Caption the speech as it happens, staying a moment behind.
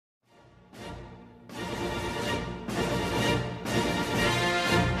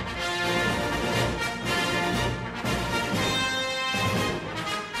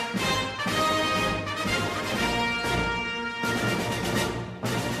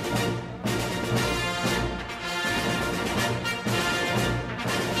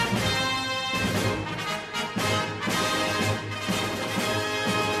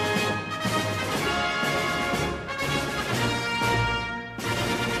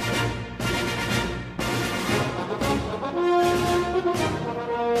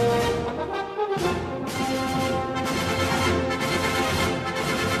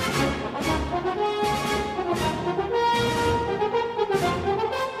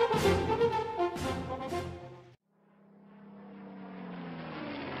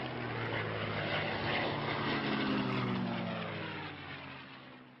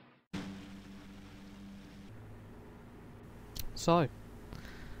So,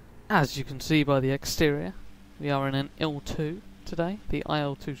 as you can see by the exterior, we are in an IL-2 today, the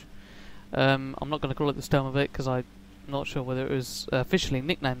IL-2. I'm not going to call it the stem of it because I'm not sure whether it was officially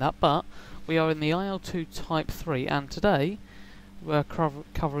nicknamed that, but we are in the IL-2 Type 3, and today we're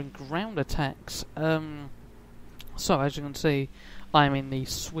covering ground attacks. So, as you can see, I'm in the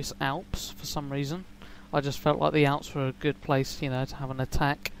Swiss Alps for some reason. I just felt like the Alps were a good place, you know, to have an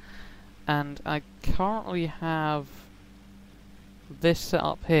attack. And I currently have this set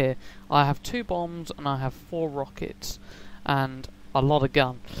up here. I have 2 bombs and I have 4 rockets and a lot of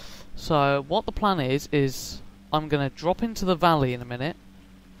gun. So what the plan is I'm going to drop into the valley in a minute,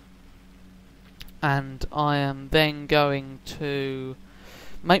 and I am then going to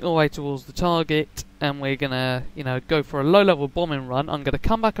make my way towards the target, and we're going to, you know, go for a low-level bombing run. I'm going to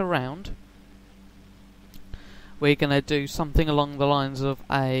come back around. We're going to do something along the lines of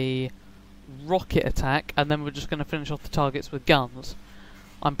a rocket attack, and then we're just going to finish off the targets with guns.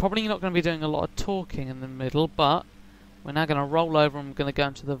 I'm probably not going to be doing a lot of talking in the middle, but we're now going to roll over and we're going to go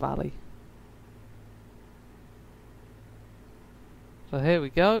into the valley. So here we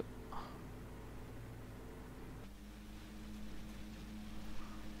go.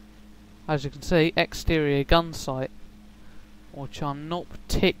 As you can see, exterior gun sight, which I'm not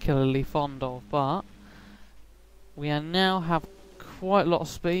particularly fond of, but we now have quite a lot of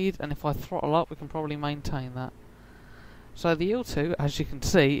speed, and if I throttle up we can probably maintain that. So the IL-2, as you can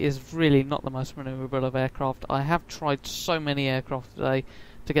see, is really not the most manoeuvrable of aircraft. I have tried so many aircraft today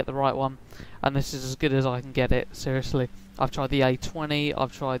to get the right one, and this is as good as I can get it, seriously. I've tried the A-20,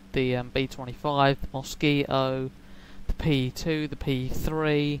 I've tried the B-25, the Mosquito, the P-2, the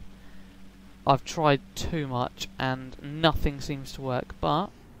P-3. I've tried too much and nothing seems to work, but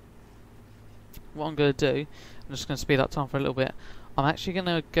what I'm going to do, I'm just going to speed up time for a little bit. I'm actually going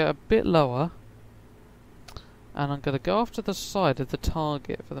to go a bit lower, and I'm going to go off to the side of the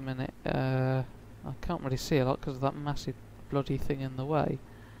target for the minute. I can't really see a lot because of that massive bloody thing in the way.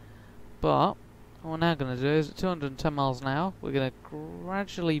 But what we're now going to do is at 210 miles an hour, we're going to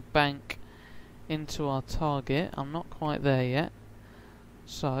gradually bank into our target. I'm not quite there yet.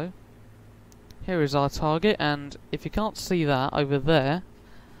 So, here is our target, and if you can't see that over there,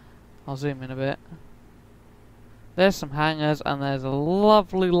 I'll zoom in a bit. There's some hangars, and there's a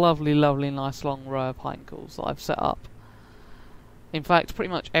lovely, lovely, lovely nice long row of Heinkels that I've set up. In fact, pretty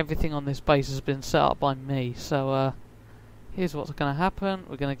much everything on this base has been set up by me, so here's what's going to happen.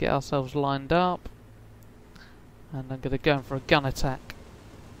 We're going to get ourselves lined up, and I'm going to go in for a gun attack.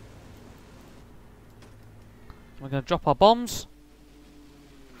 We're going to drop our bombs,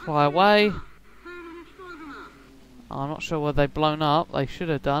 fly away. I'm not sure whether they've blown up. They should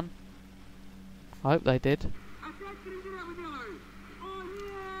have done. I hope they did.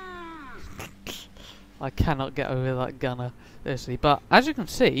 I cannot get over that gunner, seriously. But as you can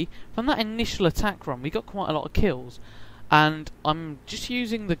see, from that initial attack run, we got quite a lot of kills. And I'm just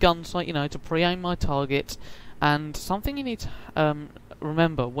using the gun sight, you know, to pre-aim my target. And something you need to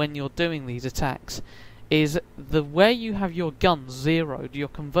remember when you're doing these attacks is the where you have your guns zeroed, your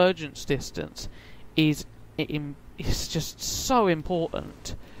convergence distance, is just so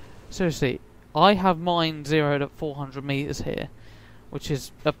important. Seriously, I have mine zeroed at 400 meters here, which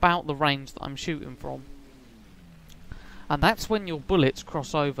is about the range that I'm shooting from. And that's when your bullets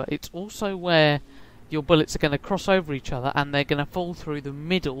cross over. It's also where your bullets are going to cross over each other and they're going to fall through the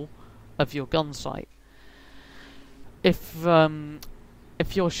middle of your gun sight. If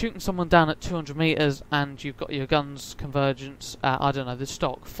you're shooting someone down at 200 meters and you've got your guns convergence at, I don't know, the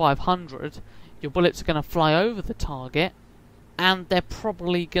stock 500, your bullets are going to fly over the target and they're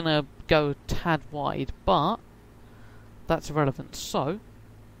probably going to go a tad wide, but that's irrelevant. So,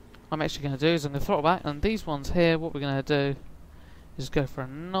 what I'm actually going to do is I'm going to throttle back, and these ones here, what we're going to do is go for a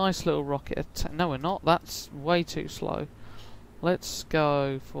nice little rocket attack. No, we're not. That's way too slow. Let's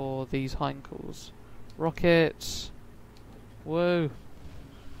go for these Heinkels. Rockets. Woo.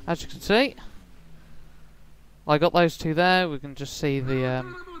 As you can see, I got those 2 there. We can just see the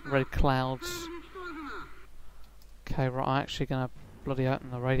red clouds. Okay, right, I'm actually going to bloody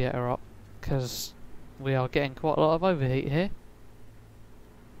open the radiator up, because we are getting quite a lot of overheat here.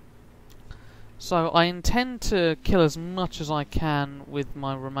 So I intend to kill as much as I can with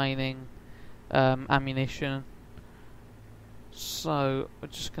my remaining ammunition. So we're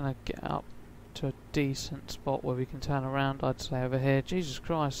just going to get up to a decent spot where we can turn around. I'd say over here. Jesus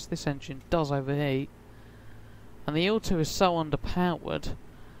Christ, this engine does overheat. And the IL-2 is so underpowered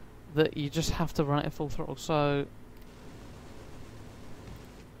that you just have to run it at full throttle. So,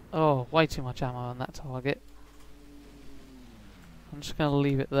 oh, way too much ammo on that target. I'm just going to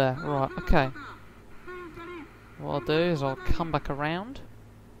leave it there. Right, okay. what I'll do is I'll come back around.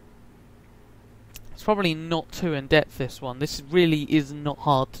 It's probably not too in-depth, this one. This really is not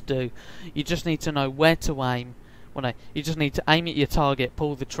hard to do. You just need to know where to aim. Well, no, you just need to aim at your target,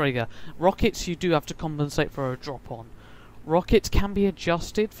 pull the trigger. Rockets, you do have to compensate for a drop-on. Rockets can be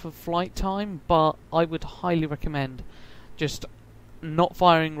adjusted for flight time, but I would highly recommend just not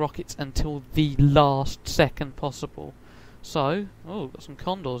firing rockets until the last second possible. So, oh, got some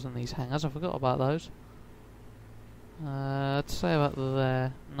condors in these hangars. I forgot about those. I'd say about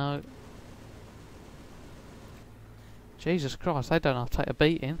there. No. Jesus Christ, they don't have to take a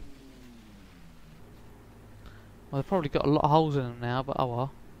beating. Well, they've probably got a lot of holes in them now, but oh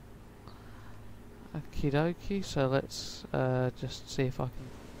well. Okie dokie, so let's just see if I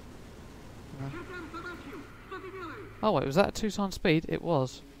can... Oh wait, was that a 2-time speed? It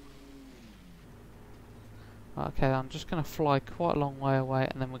was. Okay, I'm just going to fly quite a long way away,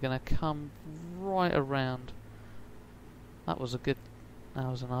 and then we're going to come right around. That was a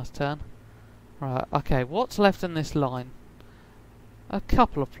nice turn. Right, okay, what's left in this line? A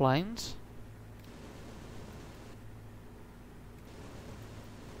couple of planes.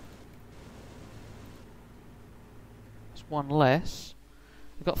 There's one less.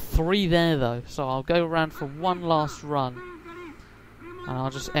 We've got 3 there though, so I'll go around for one last run. And I'll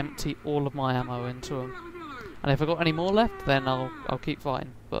just empty all of my ammo into them. And if I've got any more left, then I'll keep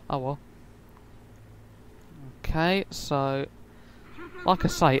fighting. But oh well. Okay, so like I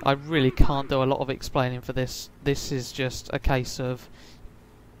say, I really can't do a lot of explaining for this. This is just a case of,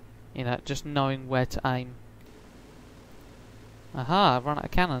 you know, just knowing where to aim. Aha, I've run out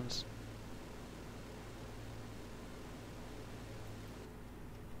of cannons.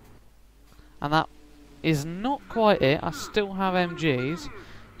 And that is not quite it. I still have MGs.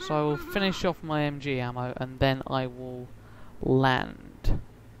 So I will finish off my MG ammo and then I will land.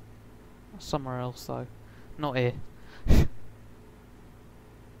 Somewhere else though. Not here. And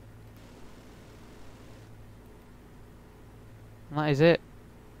that is it.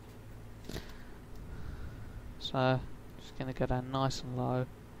 So, just going to go down nice and low.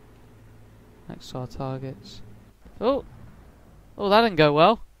 Next to our targets. Oh! Oh, that didn't go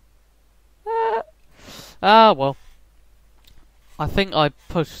well. Ah, well. I think I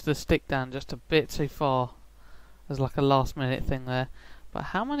pushed the stick down just a bit too far. There's like a last minute thing there. But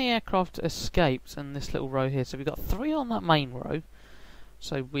how many aircraft escaped in this little row here? So we've got 3 on that main row.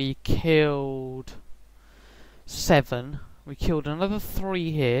 So we killed 7. We killed another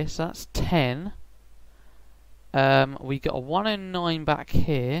 3 here, so that's 10. We got a 109 back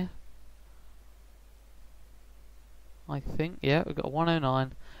here. I think, yeah, we got a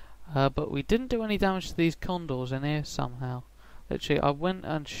 109. But we didn't do any damage to these condors in here somehow. Literally, I went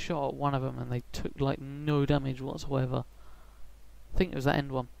and shot at one of them and they took like no damage whatsoever. I think it was that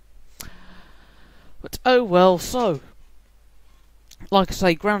end one. But oh well, so like I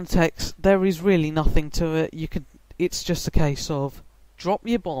say, ground attacks, there is really nothing to it. It's just a case of drop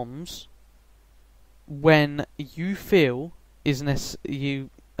your bombs when you feel you're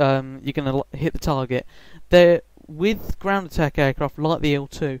gonna hit the target. With ground attack aircraft like the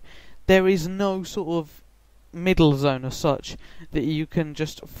IL-2, there is no sort of middle zone as such that you can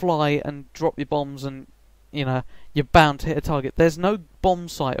just fly and drop your bombs and, you know, you're bound to hit a target. There's no bomb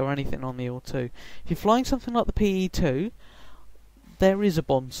site or anything on the IL-2. If you're flying something like the PE-2, there is a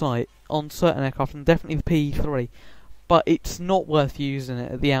bomb site on certain aircraft, and definitely the PE-3, but it's not worth using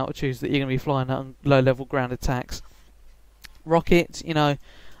it at the altitudes that you're going to be flying at on low-level ground attacks. Rockets, you know,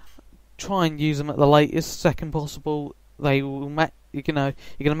 try and use them at the latest second possible. They will, you're going to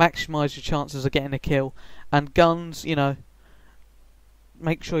maximise your chances of getting a kill. And guns, you know,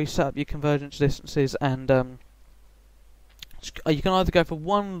 make sure you set up your convergence distances, and you can either go for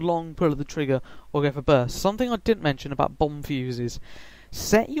one long pull of the trigger or go for burst. Something I didn't mention about bomb fuses: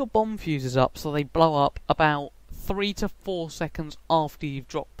 set your bomb fuses up so they blow up about 3 to 4 seconds after you've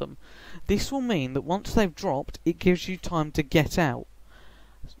dropped them. This will mean that once they've dropped, it gives you time to get out.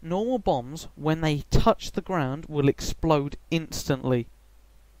 Normal bombs, when they touch the ground, will explode instantly.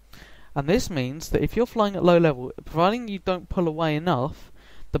 And this means that if you're flying at low level, providing you don't pull away enough,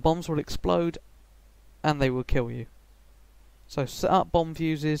 the bombs will explode and they will kill you. So set up bomb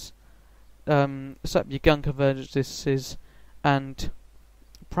fuses, set up your gun convergence distances, and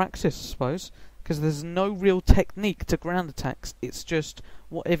practice, I suppose, because there's no real technique to ground attacks. It's just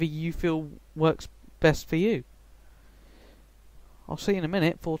whatever you feel works best for you. I'll see you in a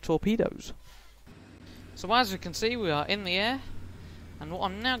minute for torpedoes. So as you can see, we are in the air, and what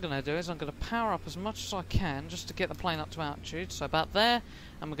I'm now going to do is I'm going to power up as much as I can just to get the plane up to altitude, so about there,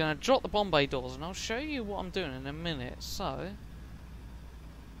 and we're going to drop the bomb bay doors, and I'll show you what I'm doing in a minute. So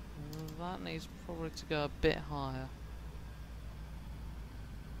that needs probably to go a bit higher.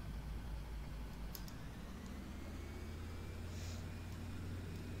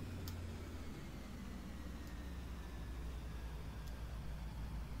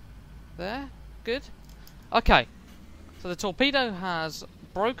 There, good. Okay, so the torpedo has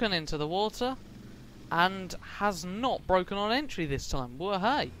broken into the water and has not broken on entry this time. Well,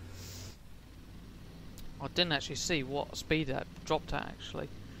 hey. I didn't actually see what speed it dropped at, actually.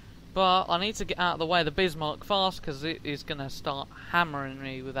 But I need to get out of the way of the Bismarck fast, because it is going to start hammering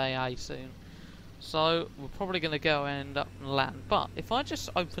me with AA soon. So, we're probably going to go end up and land. But, if I just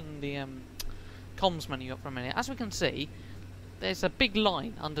open the comms menu up for a minute, as we can see, there's a big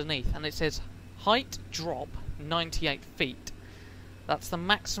line underneath, and it says, height drop 98 feet. That's the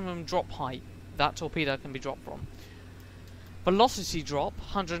maximum drop height that torpedo can be dropped from. Velocity drop,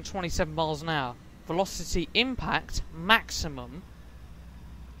 127 miles an hour. Velocity impact, maximum,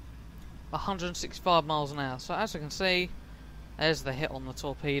 165 miles an hour. So as you can see, there's the hit on the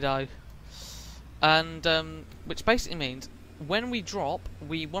torpedo. And, which basically means, when we drop,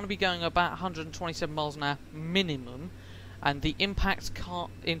 we want to be going about 127 miles an hour minimum. And the impact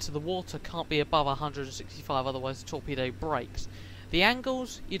into the water can't be above 165, otherwise the torpedo breaks. The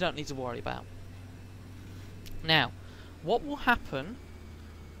angles, you don't need to worry about. Now, what will happen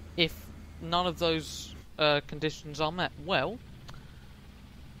if none of those conditions are met? Well,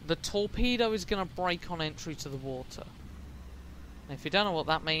 the torpedo is going to break on entry to the water. And if you don't know what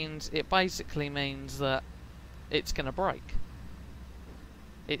that means, it basically means that it's going to break.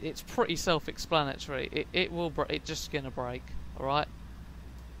 It's pretty self-explanatory. It's just going to break, alright?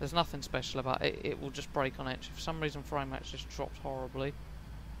 There's nothing special about it. It will just break on entry. For some reason, frame rate's just dropped horribly.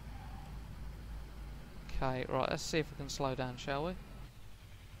 Okay, right, let's see if we can slow down, shall we?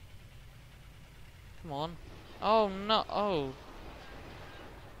 Come on. Oh, no. Oh.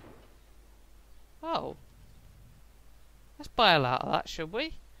 Oh. Let's bail out of that, should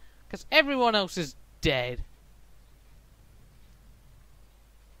we? Because everyone else is dead.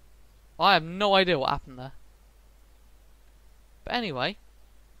 I have no idea what happened there. But anyway,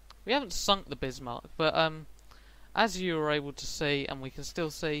 we haven't sunk the Bismarck, but as you were able to see, and we can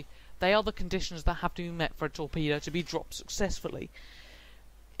still see, they are the conditions that have to be met for a torpedo to be dropped successfully.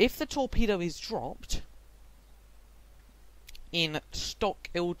 If the torpedo is dropped in stock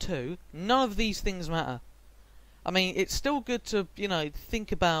IL-2, none of these things matter. I mean, it's still good to, you know,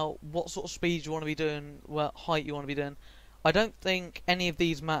 think about what sort of speed you want to be doing, what height you want to be doing. I don't think any of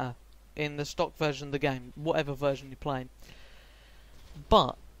these matter in the stock version of the game, whatever version you're playing.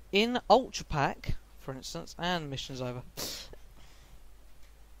 But in Ultra Pack, for instance, and mission's over.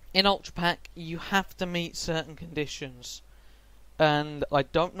 In Ultra Pack, you have to meet certain conditions, and I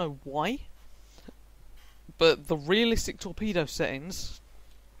don't know why, but the realistic torpedo settings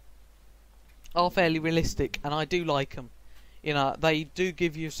are fairly realistic, and I do like them. You know, they do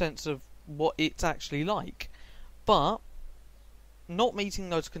give you a sense of what it's actually like, but not meeting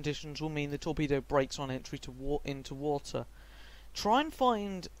those conditions will mean the torpedo breaks on entry to into water. Try and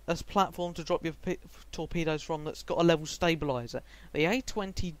find a platform to drop your torpedoes from that's got a level stabilizer. The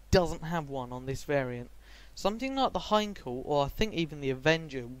A20 doesn't have one on this variant. Something like the Heinkel, or I think even the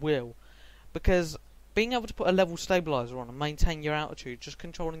Avenger, will. Because being able to put a level stabilizer on and maintain your altitude, just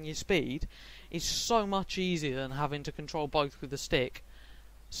controlling your speed, is so much easier than having to control both with the stick.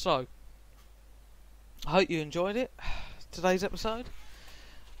 So, I hope you enjoyed it. Today's episode.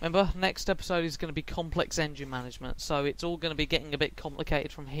 Remember, next episode is going to be complex engine management, so it's all going to be getting a bit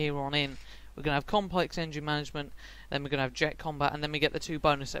complicated from here on in. We're going to have complex engine management, then we're going to have jet combat, and then we get the 2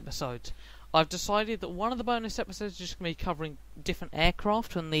 bonus episodes. I've decided that one of the bonus episodes is just going to be covering different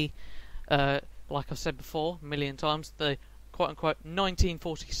aircraft and the, like I've said before a million times, the quote-unquote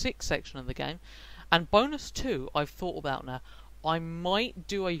 1946 section of the game. And bonus 2, I've thought about now, I might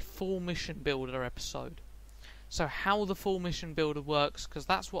do a full mission builder episode. So how the full mission builder works, because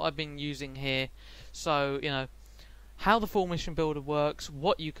that's what I've been using here. So, you know, how the full mission builder works,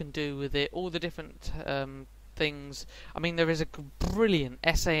 what you can do with it, all the different things. I mean, there is a brilliant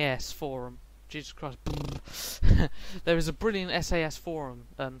SAS forum. Jesus Christ. There is a brilliant SAS forum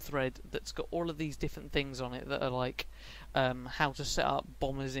thread that's got all of these different things on it that are like how to set up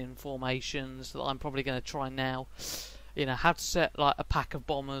bombers in formations that I'm probably going to try now. You know, how to set like a pack of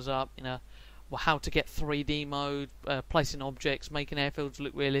bombers up, you know, how to get 3D mode, placing objects, making airfields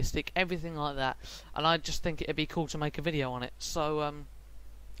look realistic, everything like that. And I just think it'd be cool to make a video on it. So,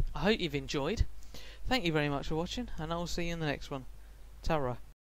 I hope you've enjoyed. Thank you very much for watching, and I'll see you in the next one. Ta-ra.